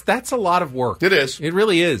 That's a lot of work. It is. It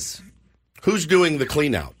really is. Who's doing the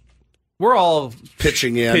clean out? We're all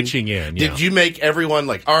pitching in. Yeah. Did you make everyone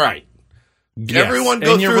all right? Yes. Everyone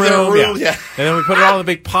go through their room. Yeah. And then we put it all in a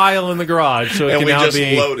big pile in the garage so it can now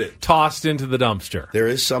be load it. Tossed into the dumpster. There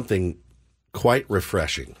is something quite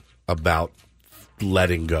refreshing about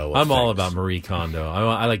letting go of I'm things. all about Marie Kondo.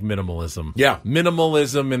 I like minimalism. Yeah.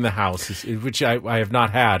 Minimalism in the house, which I have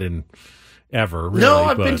not had in ever, really. No,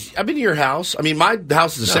 I've been to your house. I mean, my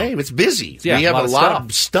house is the same. It's busy. Yeah, we have a lot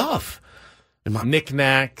of stuff.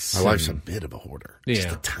 Knickknacks. My wife's a bit of a hoarder. Just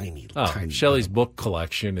a tiny. Shelley's book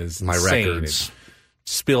collection is my insane. records. It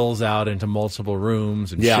spills out into multiple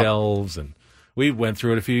rooms and shelves, and We went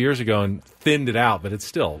through it a few years ago and thinned it out, but it's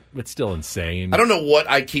still insane. I don't know what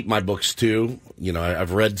I keep my books to.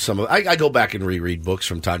 I've read some of. I go back and reread books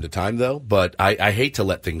from time to time, though. But I hate to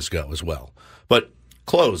let things go as well. But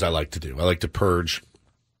clothes, I like to do. I like to purge.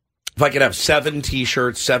 If I could have 7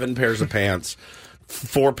 T-shirts, 7 pairs of pants,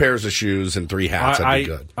 4 pairs of shoes, and 3 hats, that'd be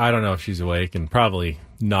good. I don't know if she's awake and probably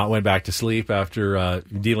not went back to sleep after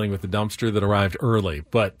dealing with the dumpster that arrived early.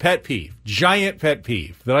 But pet peeve, giant pet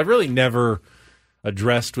peeve that I've really never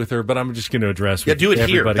addressed with her, but I'm just going to address with do it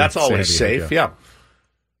everybody. here. That's always safe. Yeah.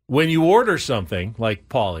 When you order something like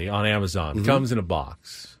Polly on Amazon, it comes in a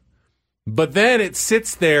box, but then it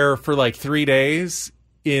sits there for like 3 days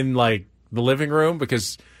in like the living room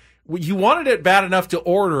because you wanted it bad enough to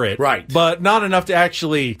order it, right? But not enough to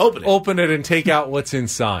actually open it and take out what's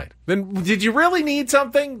inside. Then did you really need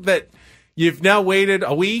something that you've now waited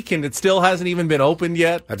a week and it still hasn't even been opened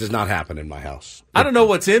yet? That does not happen in my house. I don't know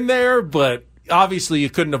what's in there, but obviously you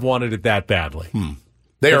couldn't have wanted it that badly.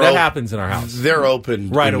 That happens in our house. They're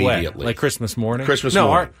open right immediately. away, like Christmas morning.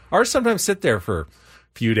 No, ours sometimes sit there for a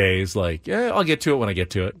few days. Like, I'll get to it when I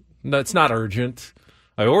get to it. No, it's not urgent.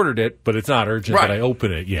 I ordered it, but it's not urgent that I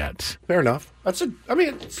open it yet. Fair enough. That's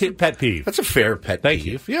pet peeve. That's a fair pet Thank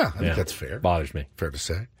peeve. You. Yeah, I think that's fair. Bothers me. Fair to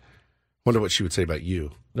say. Wonder what she would say about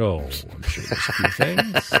you. Oh, I'm sure there's a few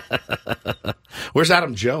things. Where's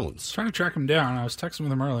Adam Jones? Trying to track him down. I was texting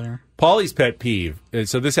with him earlier. Pauly's pet peeve.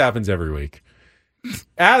 So this happens every week.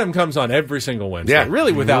 Adam comes on every single Wednesday,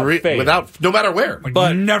 really without fail. No matter where.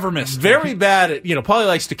 But never missed. Very bad at, Pauly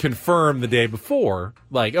likes to confirm the day before.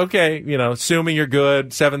 Like, okay, assuming you're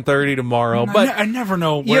good, 7:30 tomorrow. But I never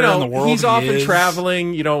know where in the world he's often is.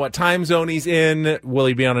 traveling, what time zone he's in. Will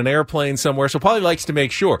he be on an airplane somewhere? So Pauly likes to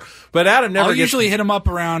make sure. But Adam never I'll usually hit him up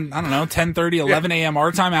around, 10:30, 11 a.m.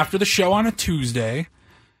 our time after the show on a Tuesday.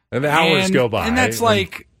 And the hours go by. And that's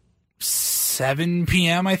like 7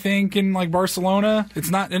 p.m. I think in like Barcelona. It's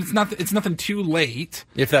nothing too late.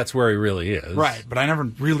 If that's where he really is. Right, but I never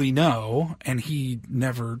really know, and he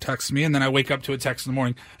never texts me, and then I wake up to a text in the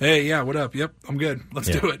morning. Hey, yeah, what up? Yep, I'm good. Let's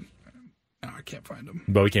do it. No, I can't find him.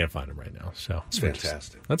 But we can't find him right now. So it's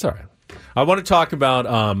fantastic. That's all right. I want to talk about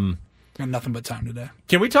got nothing but time today.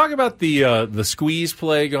 Can we talk about the squeeze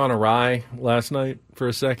play gone awry last night for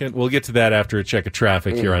a second? We'll get to that after a check of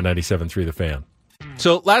traffic here on 97.3 The Fan.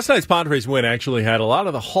 So last night's Padres win actually had a lot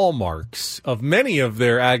of the hallmarks of many of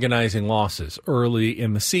their agonizing losses early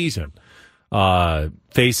in the season.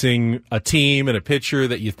 Facing a team and a pitcher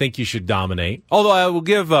that you think you should dominate. Although I will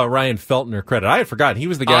give Ryan Feltner credit. I had forgotten. He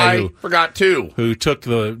was the guy who took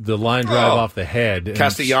the line drive off the head.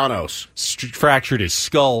 Castellanos. Fractured his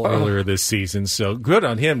skull earlier this season. So good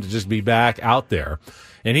on him to just be back out there.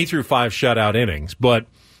 And he threw 5 shutout innings. But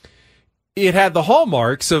it had the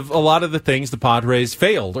hallmarks of a lot of the things the Padres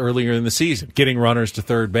failed earlier in the season. Getting runners to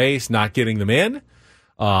third base, not getting them in.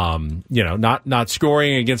 Not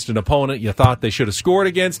scoring against an opponent you thought they should have scored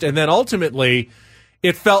against. And then ultimately,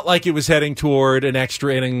 it felt like it was heading toward an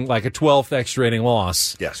extra inning, like a 12th extra inning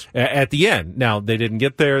loss. Yes. At the end. Now, they didn't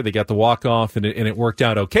get there. They got the walk-off, and it worked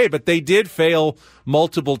out okay. But they did fail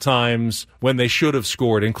multiple times when they should have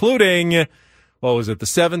scored, including, the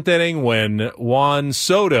 7th inning when Juan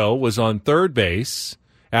Soto was on third base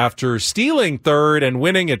after stealing third and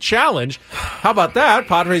winning a challenge. How about that?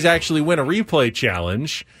 Padres actually win a replay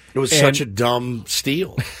challenge. It was such a dumb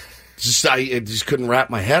steal. I just couldn't wrap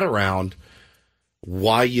my head around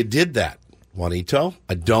why you did that, Juanito.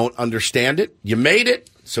 I don't understand it. You made it,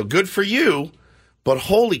 so good for you, but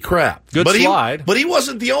holy crap. Good slide. But he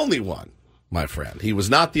wasn't the only one, my friend. He was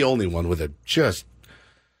not the only one with a just...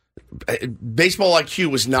 Baseball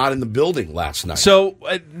IQ was not in the building last night. So,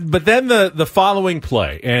 but then the following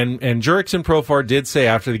play, and Jurickson Profar did say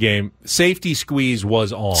after the game, safety squeeze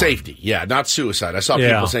was on. Safety, yeah, not suicide. I saw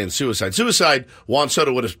people saying suicide. Suicide, Juan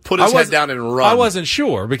Soto would have put his head down and run. I wasn't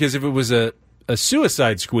sure, because if it was a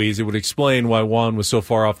suicide squeeze, it would explain why Juan was so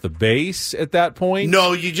far off the base at that point.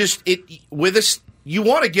 No, you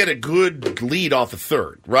want to get a good lead off the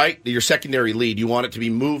third, right? Your secondary lead. You want it to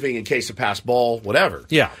be moving in case of pass ball, whatever.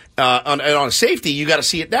 Yeah. And on a safety, you got to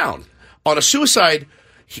see it down. On a suicide,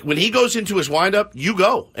 when he goes into his windup, you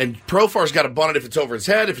go. And Profar's got to bunt it if it's over his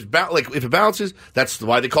head. If it bounces, that's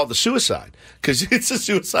why they call it the suicide, because it's a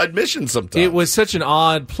suicide mission sometimes. It was such an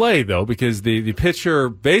odd play, though, because the pitcher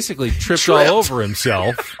basically tripped all over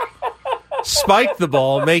himself, spiked the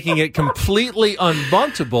ball, making it completely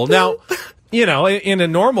unbuntable. Now, in a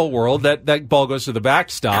normal world, that ball goes to the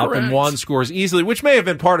backstop. Correct. And Juan scores easily, which may have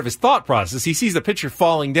been part of his thought process. He sees the pitcher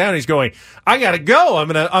falling down. He's going, I got to go. I'm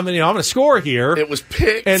gonna score here. It was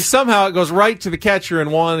picked. And somehow it goes right to the catcher,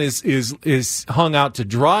 and Juan is hung out to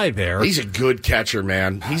dry there. He's a good catcher,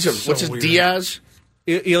 man. What's his weird. Diaz?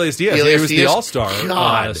 Elias Diaz. He was the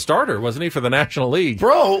All-Star starter, wasn't he, for the National League?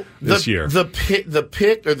 Bro, this year.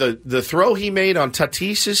 The throw he made on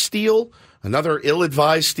Tatis's steal, another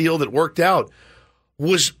ill-advised steal that worked out,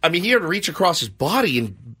 he had to reach across his body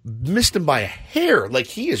and missed him by a hair. Like,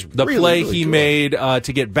 he is the really, play really he good. made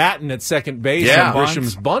to get Batten at second base on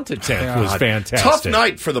Grisham's bunt attempt was fantastic. Tough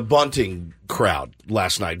night for the bunting crowd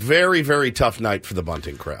last night. Very, very tough night for the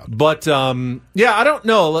bunting crowd. But, I don't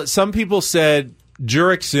know. Some people said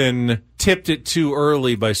Jurickson tipped it too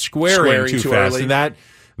early by squaring too fast. Early. And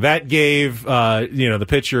that gave the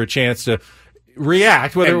pitcher a chance to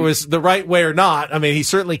react, whether it was the right way or not. I mean, he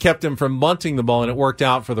certainly kept him from bunting the ball, and it worked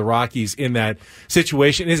out for the Rockies in that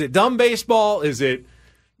situation. Is it dumb baseball? Is it,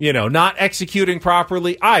 not executing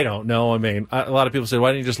properly? I don't know. I mean, a lot of people said,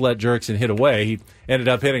 why didn't you just let Jurickson hit away? He ended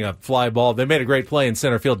up hitting a fly ball. They made a great play in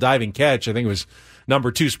center field, diving catch. I think it was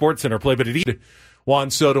number 2 SportsCenter play, but it eated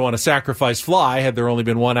Juan Soto on a sacrifice fly had there only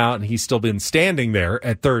been one out, and he's still been standing there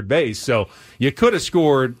at third base. So you could have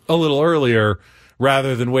scored a little earlier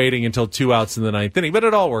rather than waiting until 2 outs in the 9th inning. But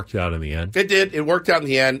it all worked out in the end. It did. It worked out in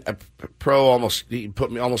the end. Pro almost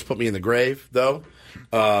put me in the grave, though.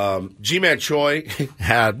 G-Man Choi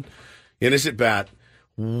had, in his at-bat,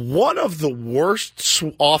 one of the worst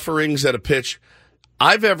offerings at a pitch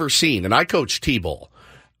I've ever seen. And I coached T-ball.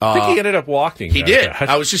 I think he ended up walking. He did.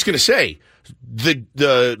 I was just going to say,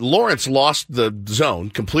 the Lawrence lost the zone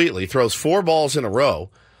completely, throws 4 balls in a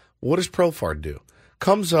row. What does Profar do?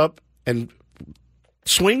 Comes up and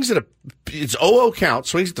swings at it's 0-0 count,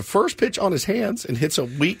 swings at the first pitch on his hands and hits a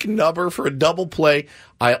weak nubber for a double play.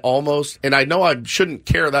 I know I shouldn't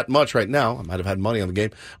care that much right now. I might have had money on the game.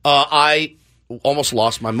 I almost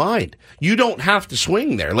lost my mind. You don't have to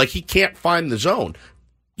swing there. Like, he can't find the zone.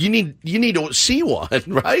 You need to see one,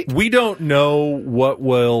 right? We don't know what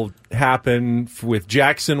will happen with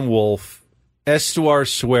Jackson Wolf, Estuar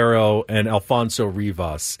Suero, and Alfonso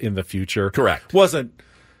Rivas in the future. Correct.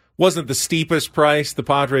 Wasn't the steepest price the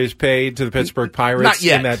Padres paid to the Pittsburgh Pirates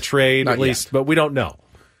in that trade, Not at least, yet. but we don't know.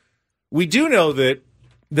 We do know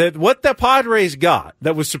that what the Padres got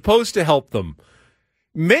that was supposed to help them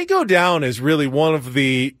may go down as really one of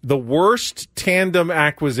the worst tandem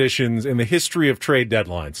acquisitions in the history of trade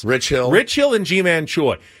deadlines. Rich Hill and G-Man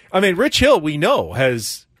Choi. I mean, Rich Hill, we know,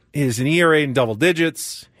 is an ERA in double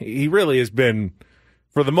digits. He really has been,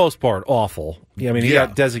 for the most part, awful. I mean, he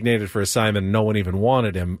got designated for assignment, and no one even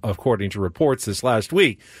wanted him, according to reports this last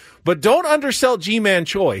week. But don't undersell G-Man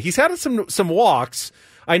Choi. He's had some walks.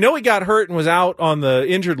 I know he got hurt and was out on the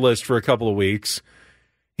injured list for a couple of weeks.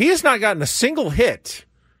 He has not gotten a single hit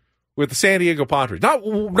with the San Diego Padres. Not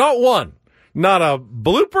one. Not a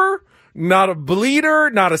blooper, not a bleeder,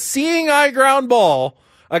 not a seeing eye ground ball.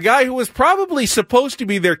 A guy who was probably supposed to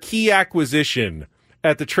be their key acquisition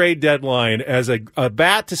at the trade deadline as a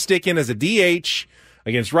bat to stick in as a DH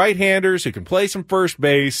against right-handers who can play some first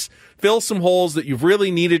base, fill some holes that you've really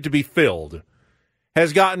needed to be filled,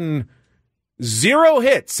 has gotten 0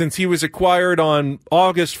 hits since he was acquired on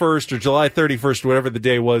August 1st or July 31st, whatever the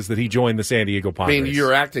day was that he joined the San Diego Padres. I mean,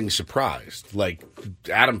 you're acting surprised. Like,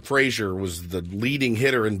 Adam Frazier was the leading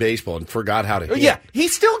hitter in baseball and forgot how to hit. Yeah, he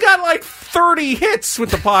still got like 30 hits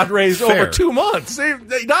with the Padres over 2 months.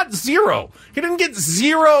 Not 0. He didn't get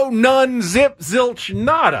 0, none, zip, zilch,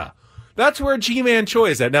 nada. That's where G-Man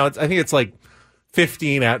Choi is at. Now, I think it's like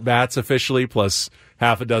 15 at-bats officially, plus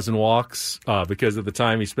half a dozen walks because of the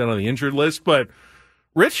time he spent on the injured list. But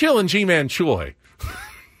Rich Hill and G-Man Choi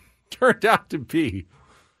turned out to be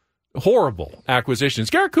horrible acquisitions.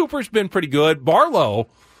 Garrett Cooper's been pretty good. Barlow,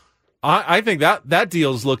 I think that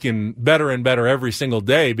deal's looking better and better every single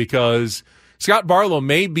day because Scott Barlow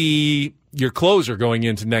may be your closer going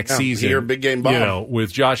into next season. Here, big game Bob.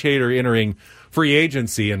 With Josh Hader entering free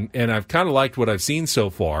agency, and I've kind of liked what I've seen so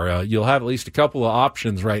far. You'll have at least a couple of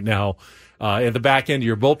options right now at the back end of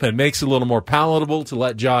your bullpen. Makes it a little more palatable to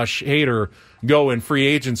let Josh Hader go in free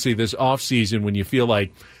agency this offseason when you feel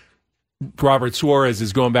like Robert Suarez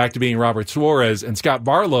is going back to being Robert Suarez, and Scott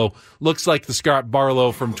Barlow looks like the Scott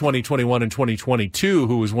Barlow from 2021 and 2022,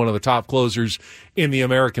 who was one of the top closers in the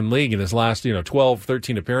American League in his last 12,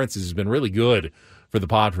 13 appearances. Has been really good for the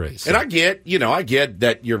Padres. And I get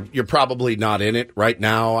that you're probably not in it right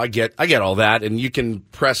now. I get all that, and you can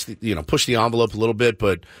push the envelope a little bit.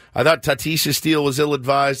 But I thought Tatis's deal was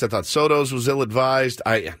ill-advised. I thought Soto's was ill-advised.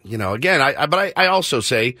 I also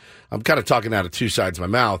say, I'm kind of talking out of two sides of my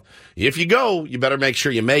mouth. If you go, you better make sure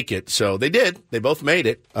you make it. So they did. They both made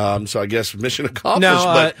it. So I guess mission accomplished.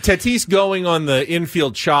 Now, Tatis going on the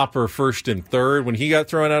infield chopper first and third when he got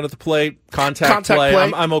thrown out at the plate, contact play.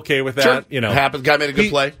 I'm okay with that. Sure. Happens. Guy made a good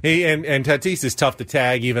play. And Tatis is tough to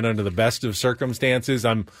tag even under the best of circumstances.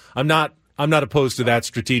 I'm not opposed to that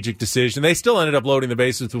strategic decision. They still ended up loading the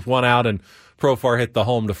bases with one out, and Profar hit the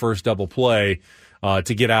home to first double play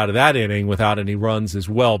to get out of that inning without any runs as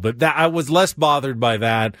well. But I was less bothered by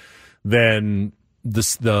that than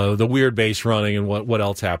the weird base running and what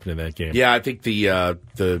else happened in that game. Yeah, I think the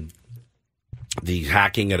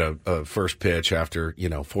hacking at a first pitch after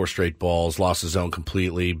 4 straight balls, lost the zone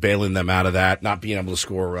completely, bailing them out of that, not being able to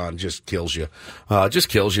score a run just kills you.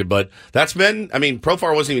 But that's been,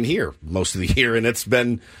 Profar wasn't even here most of the year, and it's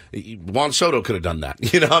been Juan Soto could have done that.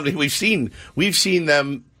 We've seen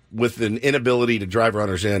them with an inability to drive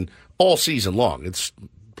runners in all season long.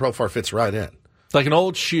 Profar fits right in. It's like an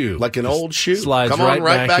old shoe. Slides Come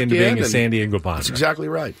right back into being a San Diego Padre. That's exactly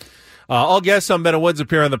right. All guests on Ben and Woods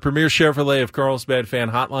appear on the Premier Chevrolet of Carlsbad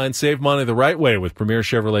fan hotline. Save money the right way with Premier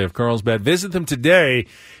Chevrolet of Carlsbad. Visit them today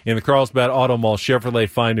in the Carlsbad Auto Mall. Chevrolet,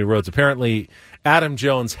 find new roads. Apparently, Adam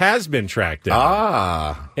Jones has been tracked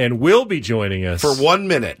down and will be joining us for 1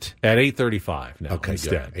 minute at 8:35 now okay,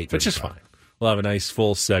 instead, good. which is fine. We'll have a nice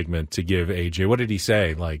full segment to give AJ. What did he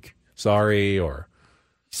say? Like, sorry or?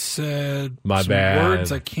 He said my some bad.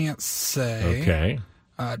 words I can't say. Okay.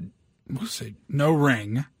 We'll say no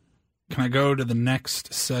ring. Can I go to the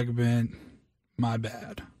next segment? My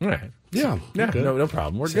bad. All right. Yeah. No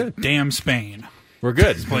problem. We're good. Damn Spain. We're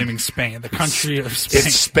good. He's blaming Spain, the country of Spain.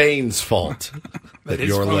 It's Spain's fault that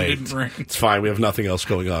you're late. It's fine. We have nothing else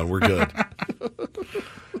going on. We're good.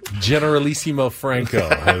 Generalissimo Franco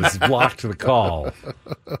has blocked the call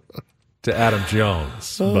to Adam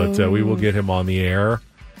Jones, but we will get him on the air.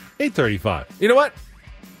 8:35. You know what?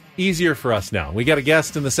 Easier for us now. We got a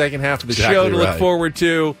guest in the second half of the show to look forward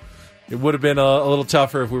to. It would have been a little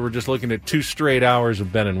tougher if we were just looking at 2 straight hours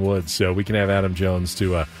of Ben and Woods, so we can have Adam Jones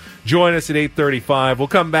to join us at 8:35. We'll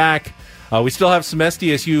come back. We still have some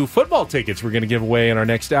SDSU football tickets we're going to give away in our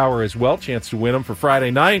next hour as well. Chance to win them for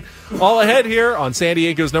Friday night. All ahead here on San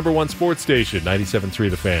Diego's #1 sports station, 97.3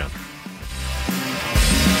 The Fan.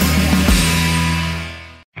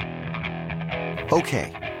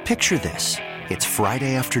 Okay, picture this. It's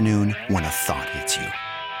Friday afternoon when a thought hits you.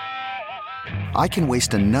 I can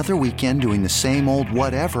waste another weekend doing the same old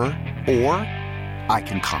whatever, or I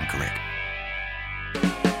can conquer it.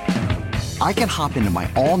 I can hop into my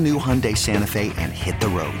all-new Hyundai Santa Fe and hit the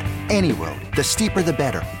road. Any road. The steeper, the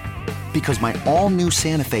better. Because my all-new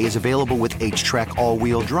Santa Fe is available with H-Track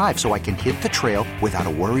all-wheel drive, so I can hit the trail without a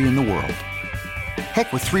worry in the world.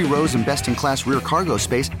 Heck, with 3 rows and best-in-class rear cargo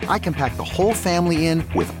space, I can pack the whole family in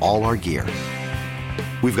with all our gear.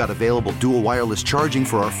 We've got available dual wireless charging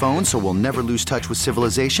for our phones, so we'll never lose touch with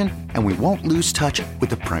civilization, and we won't lose touch with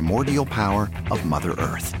the primordial power of Mother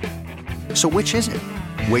Earth. So which is it?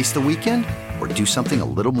 Waste the weekend or do something a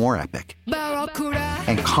little more epic?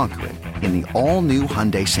 And conquer it in the all-new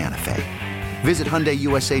Hyundai Santa Fe. Visit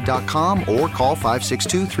HyundaiUSA.com or call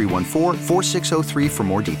 562-314-4603 for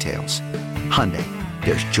more details. Hyundai,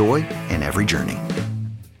 there's joy in every journey.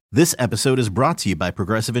 This episode is brought to you by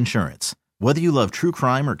Progressive Insurance. Whether you love true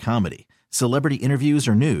crime or comedy, celebrity interviews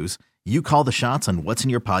or news, you call the shots on what's in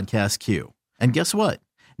your podcast queue. And guess what?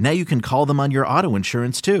 Now you can call them on your auto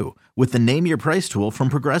insurance too with the Name Your Price tool from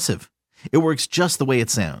Progressive. It works just the way it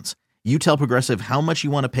sounds. You tell Progressive how much you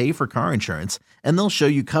want to pay for car insurance, and they'll show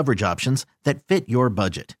you coverage options that fit your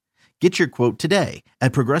budget. Get your quote today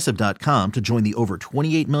at Progressive.com to join the over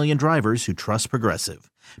 28 million drivers who trust Progressive.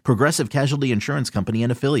 Progressive Casualty Insurance Company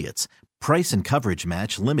and Affiliates. Price and coverage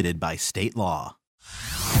match limited by state law.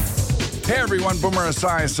 Hey everyone, Boomer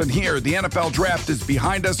Esiason here. The NFL Draft is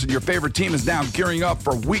behind us and your favorite team is now gearing up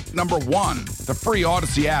for week number 1. The free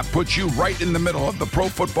Odyssey app puts you right in the middle of the pro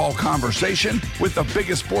football conversation with the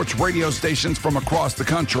biggest sports radio stations from across the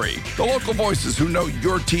country. The local voices who know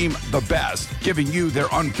your team the best, giving you their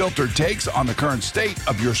unfiltered takes on the current state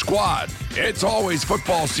of your squad. It's always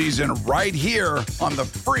football season right here on the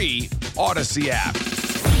free Odyssey app.